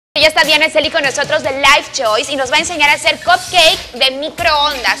Ya está Diana Celi con nosotros de Life Choice y nos va a enseñar a hacer cupcake de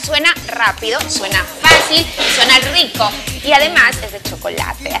microondas. Suena rápido, suena fácil, suena rico y además es de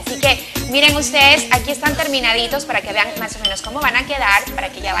chocolate. Así que miren ustedes, aquí están terminaditos para que vean más o menos cómo van a quedar, para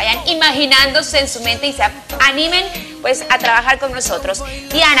que ya vayan imaginándose en su mente y se animen pues a trabajar con nosotros.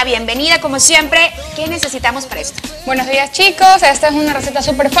 Diana, bienvenida como siempre. ¿Qué necesitamos para esto? Buenos días chicos, esta es una receta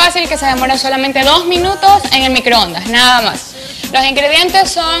súper fácil que se demora solamente 2 minutos en el microondas, nada más. Los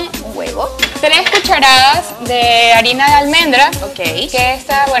ingredientes son Un huevo. 3 cucharadas de harina de almendra. Ok. Que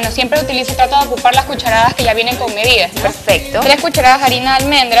esta, bueno, siempre trato de ocupar las cucharadas que ya vienen con medidas, ¿no? Perfecto. 3 cucharadas de harina de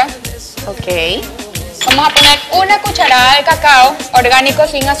almendra. Ok. Vamos a poner 1 cucharada de cacao orgánico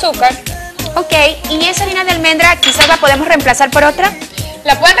sin azúcar. Ok, y esa harina de almendra quizás la podemos reemplazar por otra.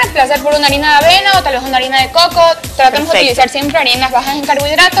 La pueden reemplazar por una harina de avena o tal vez una harina de coco. Tratemos de utilizar siempre harinas bajas en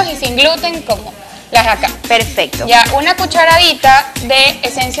carbohidratos y sin gluten como las de acá. Perfecto. Ya, una cucharadita de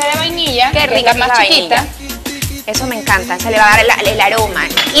esencia de vainilla, Qué que es rica la más chiquita. Eso me encanta, se le va a dar el aroma.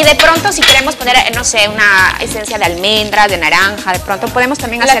 Y de pronto si queremos poner, no sé, una esencia de almendra, de naranja, de pronto podemos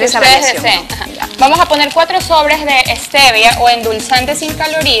también hacer esa variación. Vamos a poner 4 sobres de stevia o endulzante sin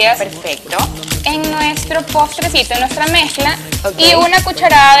calorías. Perfecto. En nuestro postrecito, en nuestra mezcla. Okay. Y una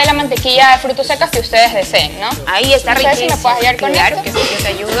cucharada de la mantequilla de frutos secos que ustedes deseen, ¿no? Ahí está riquísimo. No sé si me puedes ayudar con claro esto. Que sí, yo te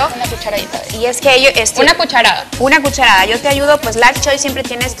ayudo. Una cucharadita. Y es que una cucharada. Una cucharada, yo te ayudo, pues Life Choice siempre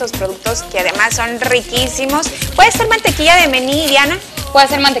tiene estos productos que además son riquísimos. ¿Puede ser mantequilla de maní, Diana? Puede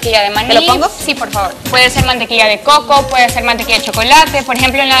ser mantequilla de maní. ¿Te lo pongo? Sí, por favor. Puede ser mantequilla de coco, puede ser mantequilla de chocolate. Por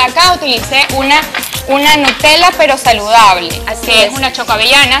ejemplo, en la de acá utilicé una Nutella pero saludable. Así que es. Es una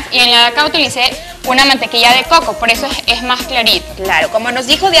chocoavellanas. Y en la de acá utilicé una mantequilla de coco, por eso es más clarito. Claro, como nos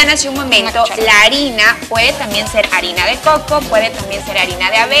dijo Diana hace un momento, la harina puede también ser harina de coco, puede también ser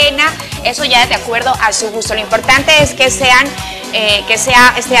harina de avena, eso ya de acuerdo a su gusto. Lo importante es que sea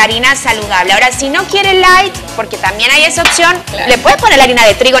harina saludable. Ahora, si no quiere light, porque también hay esa opción, claro, le puede poner la harina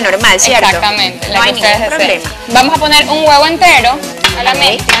de trigo normal, ¿cierto? Exactamente, no hay ningún problema. Vamos a poner un huevo entero a la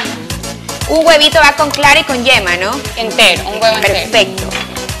mezcla. Un huevito va con clara y con yema, ¿no? Entero, un huevo entero. Perfecto.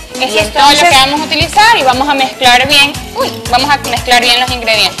 Eso es todo lo que vamos a utilizar y vamos a mezclar bien. Vamos a mezclar bien los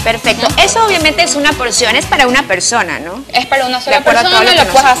ingredientes. Perfecto. Eso obviamente es una porción, es para una persona, ¿no? Es para una sola persona, lo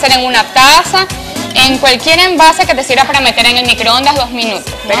puedes hacer en una taza, en cualquier envase que te sirva para meter en el microondas 2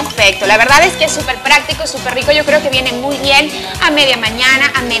 minutos, ¿no? Perfecto. La verdad es que es súper práctico, súper rico. Yo creo que viene muy bien a media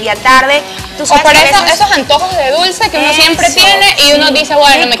mañana, a media tarde. O para esos antojos de dulce que uno siempre tiene y uno dice,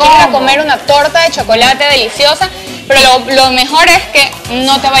 bueno, me quiero ir a comer una torta de chocolate deliciosa. Pero lo mejor es que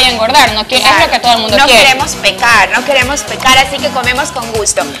no te vaya a engordar, ¿no? Claro, es lo que todo el mundo quiere. No queremos pecar, así que comemos con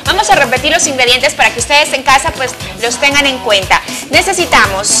gusto. Vamos a repetir los ingredientes para que ustedes en casa pues los tengan en cuenta.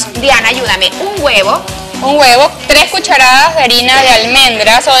 Necesitamos, Diana, ayúdame, un huevo, 3 cucharadas de harina de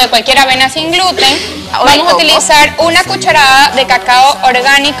almendras o de cualquier avena sin gluten. Vamos a utilizar 1 cucharada de cacao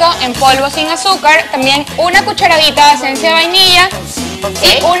orgánico en polvo sin azúcar, también 1 cucharadita de esencia de vainilla.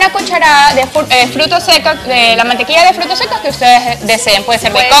 Y 1 cucharada de frutos secos, de la mantequilla de frutos secos que ustedes deseen. Puede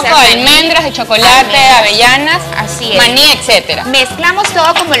ser de coco, de almendras, de chocolate, de avellanas, maní, etcétera. Mezclamos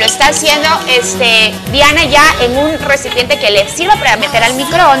todo como lo está haciendo Diana ya en un recipiente que le sirva para meter al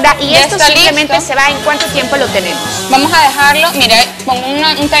microondas. Y esto simplemente se va. ¿En cuánto tiempo lo tenemos? Vamos a dejarlo, mira, con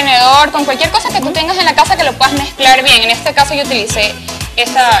un tenedor, con cualquier cosa que tú tengas en la casa que lo puedas mezclar bien. En este caso yo utilicé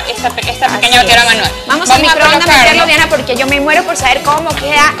esta pequeña batidora manual. Vamos al microondas a meterlo, Diana, porque yo me muero por saber cómo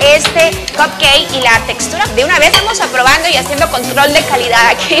queda este cupcake y la textura. De una vez vamos aprobando y haciendo control de calidad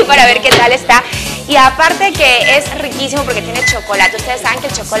aquí para ver qué tal está. Y aparte que es riquísimo porque tiene chocolate. Ustedes saben que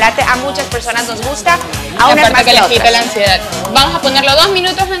el chocolate a muchas personas nos gusta, a unas más que les quita la ansiedad. Vamos a ponerlo 2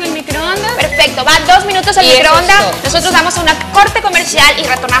 minutos en el microondas. Perfecto, va 2 minutos al microondas. Nosotros damos una corte comercial y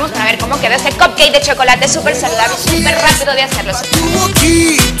retornamos para ver cómo queda este cupcake de chocolate súper saludable, súper rápido de hacerlo.